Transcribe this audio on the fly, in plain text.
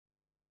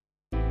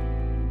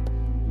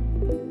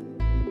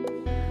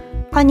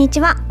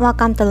Konnichiwa.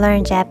 Welcome to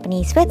Learn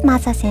Japanese with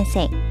Masa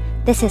Sensei.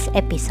 This is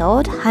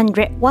episode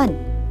 101.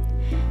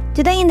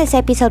 Today in this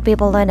episode, we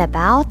will learn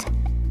about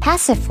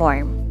passive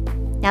form.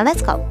 Now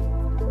let's go.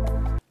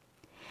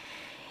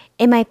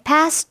 In my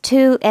past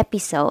 2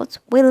 episodes,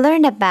 we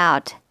learned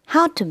about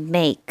how to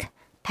make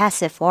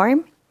passive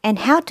form and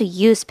how to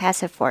use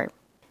passive form.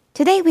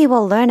 Today we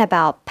will learn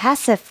about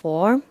passive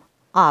form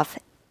of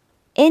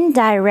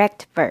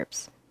indirect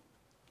verbs.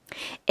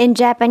 In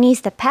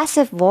Japanese, the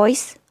passive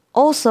voice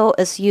also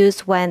is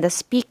used when the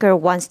speaker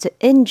wants to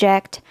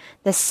inject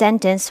the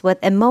sentence with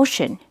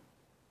emotion.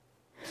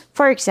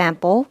 For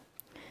example,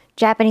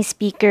 Japanese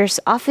speakers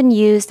often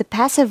use the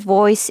passive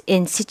voice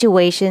in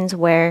situations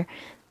where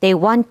they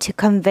want to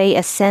convey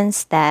a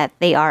sense that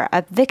they are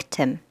a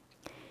victim.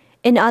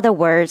 In other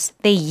words,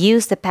 they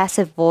use the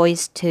passive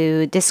voice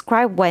to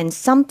describe when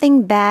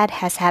something bad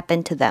has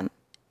happened to them.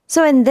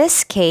 So in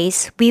this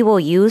case, we will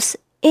use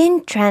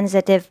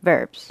intransitive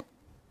verbs.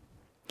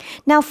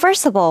 Now,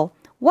 first of all,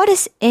 what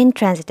is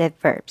intransitive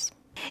verbs?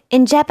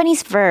 In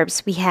Japanese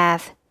verbs, we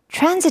have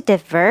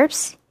transitive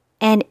verbs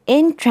and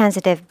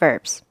intransitive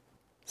verbs.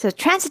 So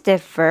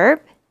transitive verb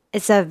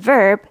is a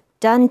verb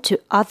done to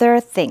other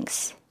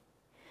things.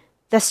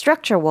 The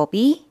structure will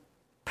be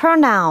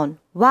pronoun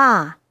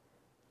wa,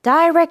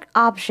 direct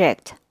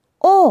object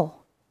o,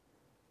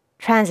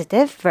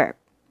 transitive verb.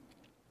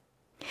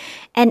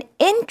 An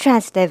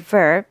intransitive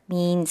verb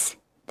means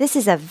this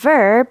is a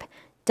verb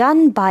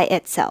done by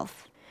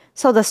itself.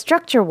 So the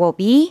structure will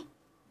be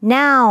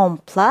noun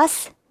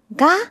plus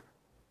ga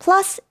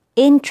plus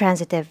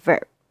intransitive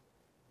verb.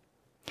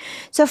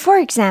 So for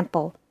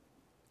example,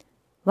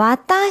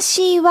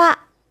 私は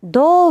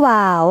ド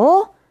ア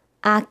を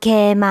開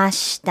けま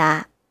し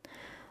た。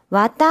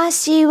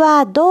私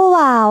はド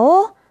ア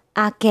を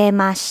開け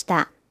まし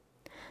た。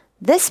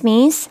This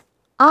means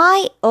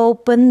I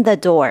opened the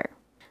door.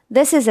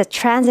 This is a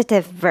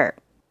transitive verb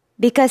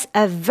because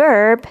a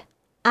verb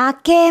開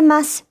け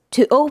ます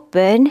to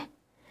open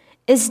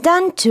is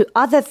done to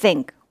other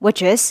thing,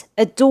 which is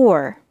a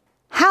door.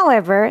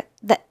 However,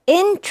 the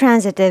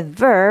intransitive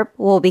verb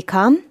will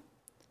become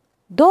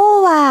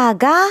ドア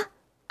が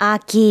開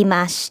き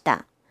まし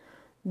た。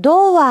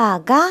ドア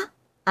が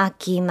開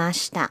きま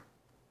した。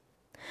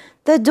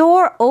The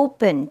door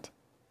opened.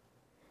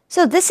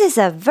 So this is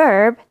a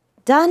verb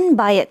done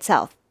by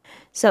itself.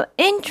 So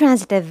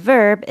intransitive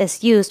verb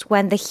is used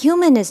when the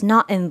human is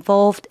not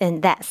involved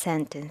in that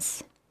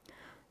sentence.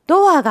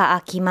 ドア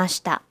が開きまし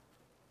た。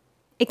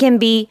It can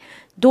be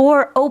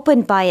door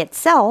opened by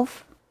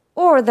itself,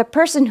 or the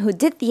person who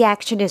did the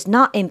action is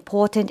not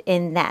important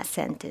in that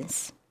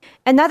sentence.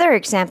 Another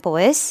example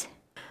is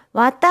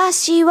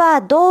私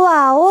はド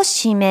アを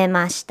閉め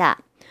ました。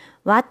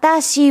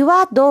私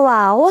はド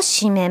アを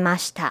閉めま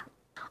した。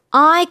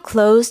I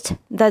closed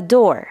the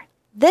door.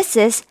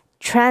 This is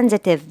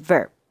transitive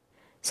verb.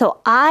 So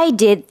I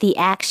did the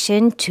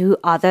action to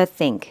other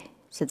thing.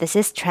 So this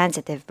is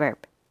transitive verb.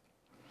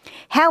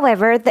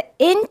 However, the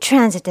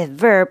intransitive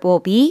verb will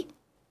be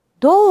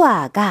ド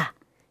アが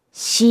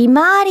閉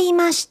まり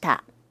まし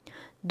た。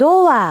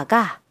ドア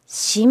が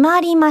閉ま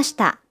りまし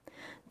た。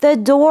The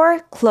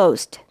door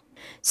closed.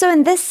 So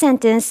in this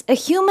sentence, a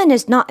human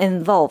is not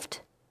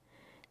involved.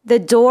 The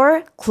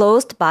door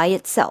closed by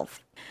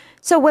itself.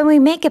 So when we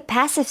make a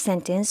passive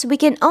sentence, we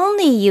can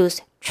only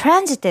use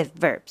transitive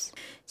verbs.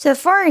 So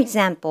for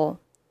example,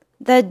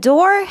 the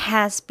door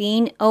has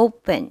been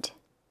opened.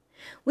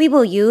 We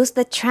will use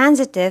the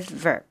transitive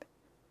verb.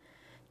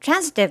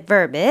 Transitive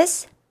verb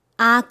is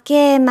開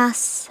けま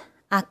す。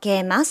開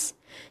けます。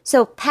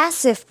So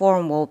passive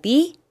form will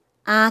be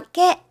開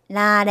け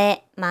ら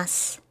れま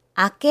す。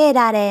開け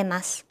られ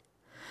ます。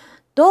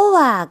ド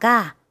ア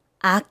が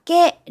開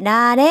け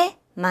られ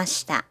ま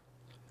した。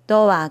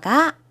ドア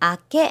が開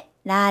け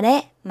ら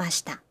れま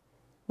した。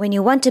When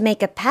you want to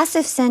make a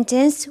passive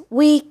sentence,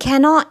 we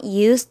cannot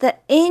use the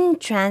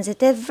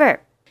intransitive verb.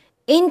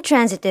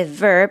 Intransitive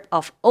verb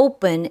of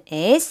open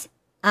is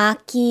開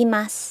き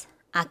ます。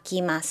開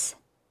きます。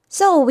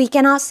So we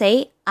cannot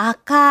say 開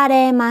か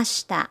れま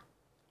した。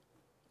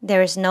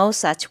There is no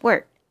such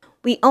word.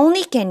 We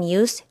only can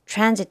use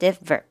transitive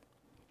verb.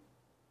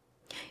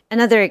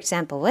 Another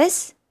example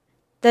is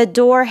the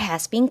door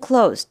has been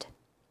closed.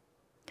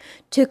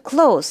 To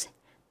close,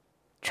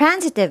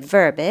 transitive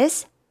verb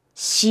is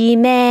閉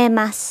め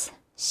ます。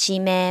閉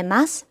め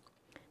ます。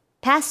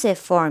Passive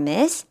form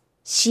is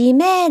閉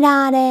め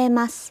られ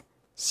ます。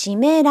閉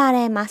めら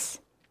れま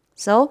す。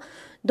So,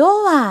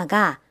 ドア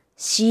が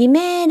閉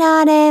め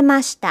られ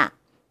ました。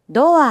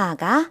ドア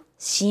が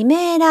閉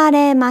めら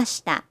れま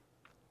した。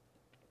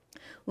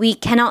We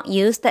cannot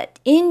use the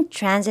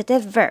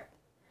intransitive verb.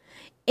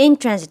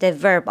 Intransitive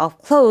verb of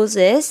close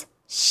is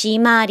閉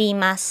まり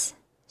ます。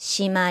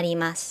閉まり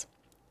ます。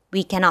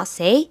We cannot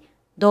say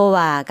ド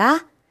ア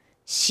が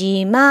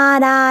閉ま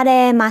ら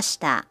れまし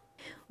た。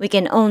We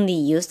can only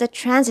use the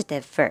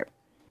transitive verb.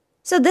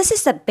 So this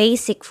is the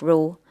basic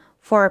rule.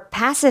 For a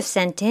passive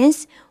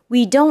sentence,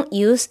 we don't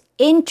use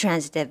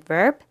intransitive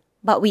verb,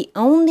 but we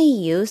only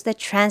use the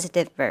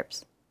transitive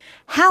verbs.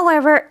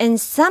 However, in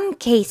some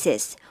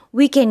cases,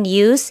 we can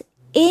use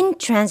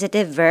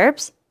intransitive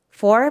verbs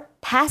for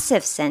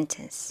passive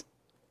sentence.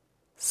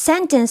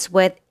 Sentence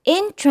with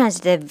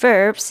intransitive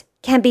verbs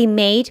can be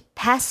made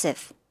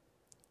passive.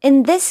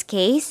 In this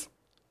case,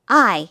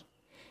 I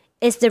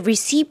is the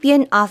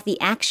recipient of the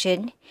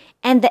action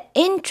and the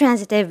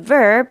intransitive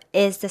verb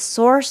is the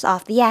source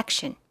of the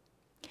action.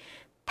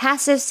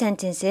 Passive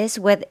sentences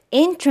with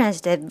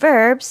intransitive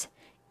verbs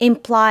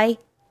imply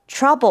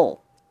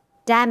trouble,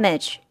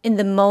 damage in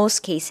the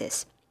most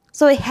cases.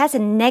 So it has a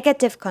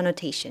negative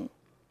connotation.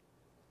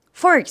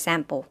 For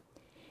example,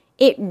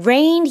 it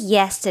rained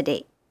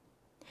yesterday.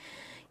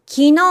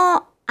 昨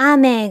日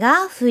雨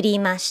が降り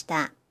まし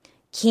た。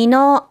昨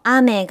日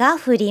雨が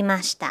降り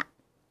ました。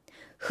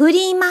降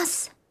りま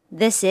す。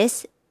This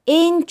is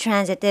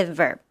intransitive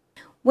verb.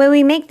 When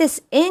we make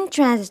this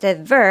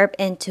intransitive verb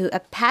into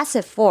a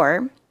passive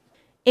form,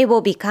 it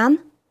will become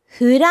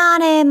降ら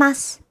れま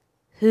す。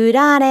降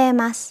られ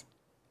ます。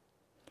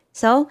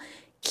So,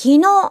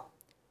 昨日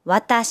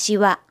私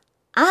は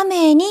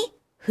雨に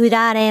降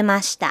られ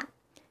ました。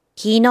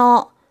昨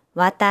日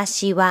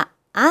私は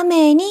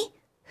雨に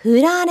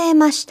降られ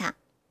ました。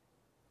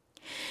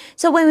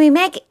So when we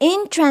make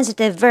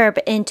intransitive verb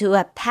into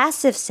a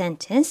passive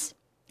sentence,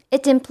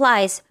 it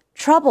implies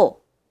trouble,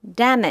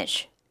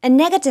 damage, a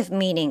negative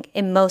meaning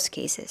in most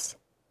cases.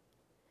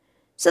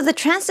 So the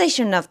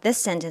translation of this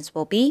sentence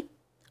will be,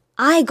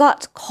 I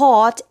got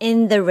caught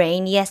in the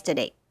rain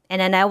yesterday,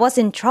 and then I was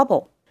in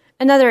trouble.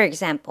 Another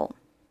example.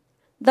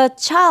 The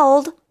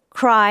child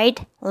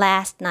cried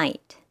last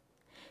night.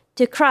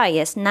 To cry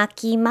is 泣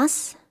きま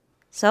す.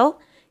 So,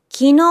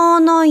 昨日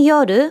の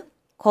夜、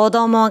子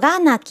供が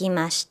泣き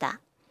ました。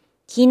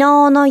昨日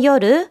の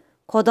夜、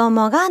子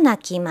供が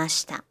泣きま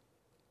した。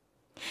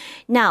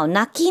Now,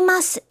 泣き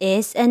ます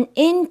is an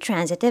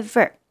intransitive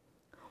verb.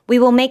 We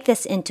will make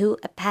this into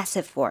a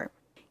passive form.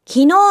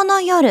 昨日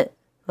の夜、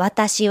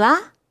私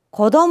は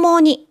子供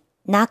に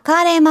泣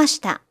かれまし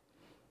た。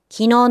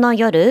昨日の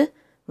夜、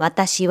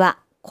私は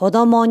子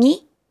供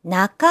に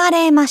泣か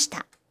れまし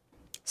た。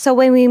So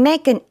when we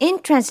make an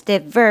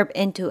intransitive verb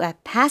into a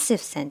passive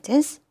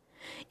sentence,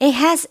 it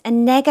has a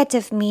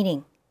negative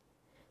meaning.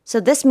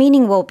 So this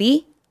meaning will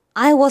be,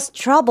 I was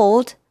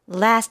troubled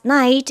last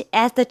night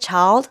as the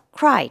child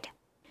cried.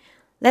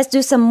 Let's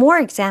do some more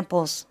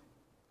examples.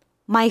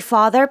 My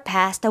father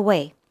passed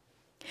away.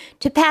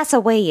 To pass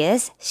away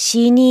is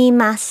死に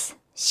ます。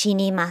死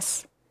にま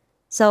す。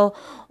So,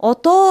 お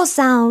父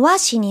さんは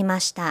死にま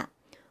した。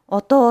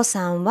お父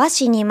さんは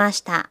死にま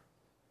した。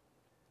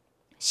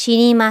死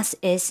にます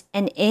is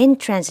an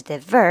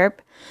intransitive verb,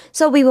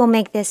 so we will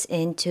make this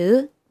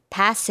into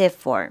passive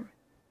form.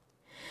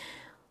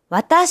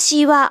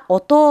 私はお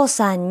父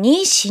さん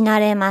に死な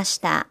れまし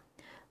た。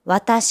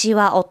私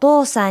はお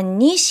父さん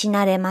に死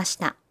なれまし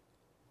た。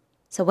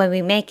So when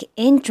we make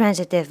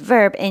intransitive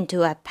verb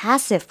into a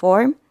passive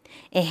form,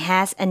 it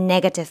has a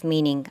negative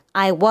meaning.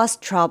 I was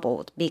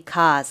troubled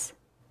because.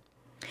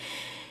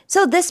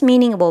 So this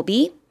meaning will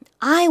be,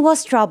 I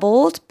was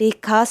troubled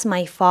because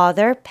my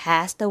father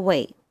passed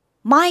away.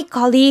 My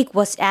colleague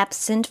was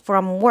absent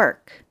from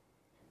work.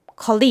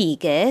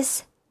 Colleague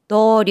is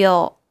同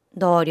僚。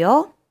同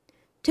僚。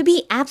To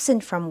be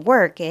absent from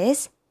work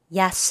is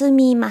休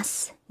みま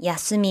す。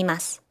休みま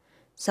す。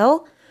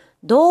So,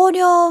 同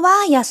僚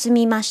は休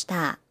みまし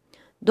た。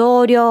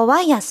同僚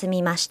は休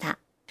みました。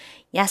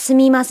休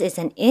みます is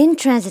an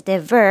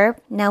intransitive verb.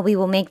 Now we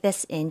will make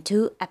this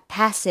into a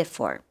passive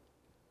form.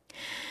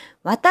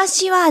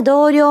 私は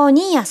同僚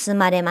に休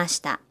まれまし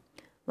た。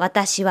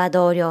私は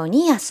同僚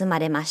に休ま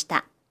れまし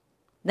た。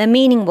The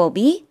meaning will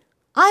be,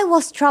 I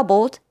was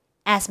troubled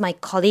as my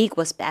colleague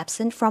was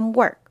absent from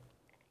work.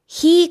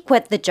 He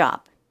quit the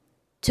job.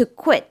 To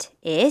quit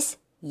is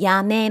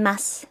辞めま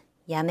す。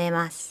辞め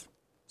ます。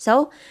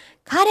So,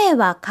 彼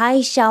は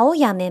会社を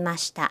辞めま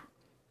した。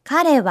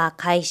彼は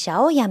会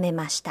社を辞め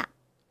ました。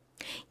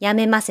辞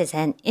めます is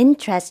an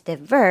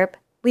intransitive verb.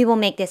 We will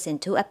make this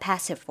into a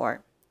passive form.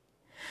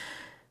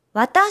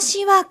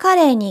 私は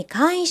彼に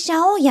会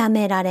社を辞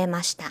められ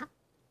ました。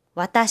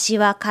私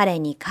は彼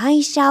に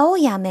会社を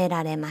辞め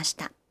られまし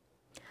た。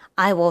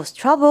I was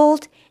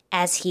troubled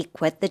as he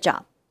quit the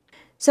job.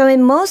 So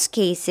in most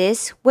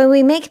cases, when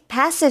we make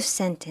passive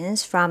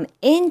sentence from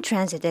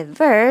intransitive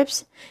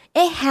verbs,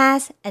 it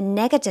has a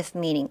negative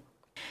meaning.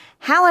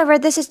 However,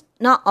 this is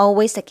not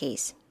always the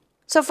case.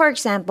 So for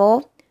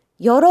example,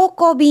 喜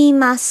び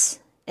ま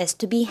す is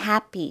to be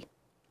happy.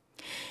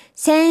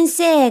 先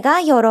生が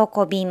喜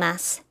びま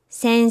す。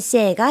先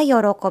生が喜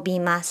び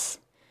ま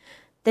す。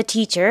The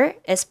teacher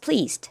is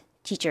pleased.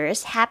 Teacher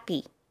is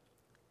happy.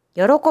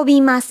 喜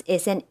びます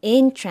is an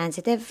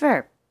intransitive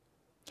verb.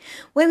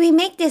 When we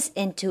make this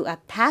into a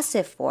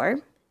passive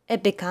form,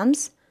 it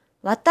becomes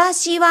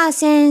私は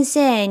先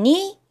生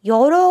に喜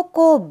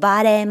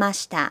ばれま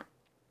した。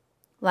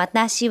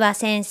私は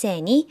先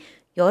生に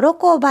喜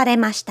ばれ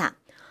ました。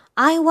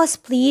I was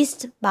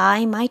pleased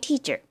by my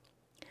teacher.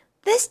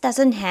 This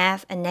doesn't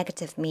have a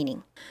negative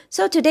meaning.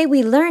 So today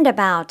we learned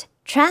about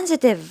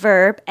transitive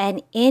verb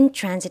and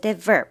intransitive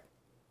verb.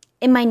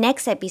 In my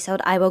next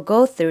episode, I will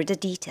go through the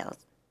details.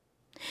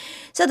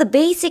 So the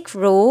basic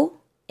rule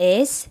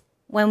is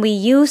when we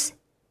use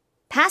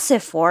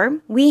passive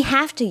form, we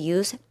have to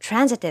use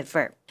transitive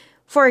verb.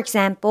 For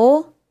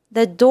example,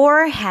 the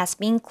door has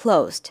been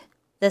closed.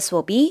 This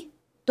will be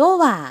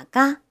ドア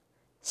が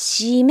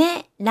閉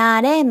め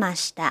られま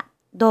した。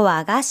ド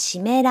アが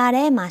閉めら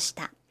れまし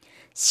た。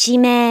閉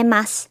め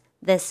ます。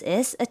This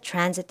is a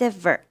transitive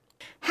verb.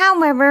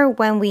 However,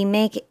 when we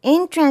make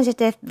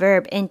intransitive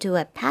verb into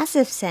a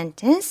passive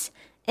sentence,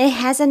 it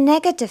has a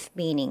negative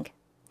meaning.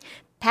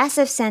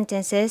 Passive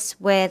sentences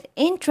with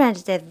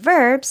intransitive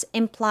verbs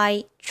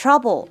imply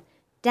trouble,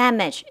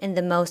 damage in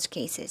the most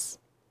cases.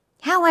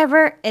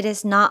 However, it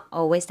is not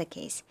always the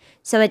case,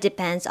 so it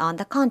depends on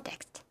the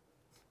context.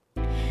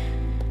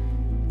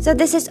 So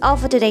this is all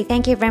for today.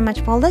 Thank you very much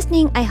for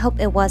listening. I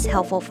hope it was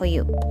helpful for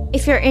you.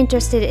 If you're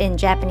interested in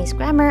Japanese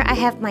grammar, I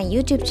have my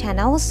YouTube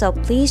channel, so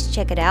please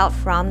check it out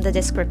from the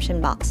description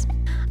box.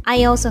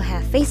 I also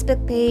have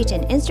Facebook page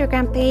and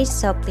Instagram page,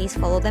 so please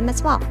follow them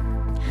as well.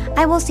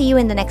 I will see you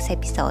in the next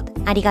episode.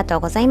 ありがとう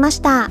ございま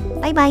した。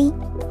バイバ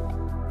イ。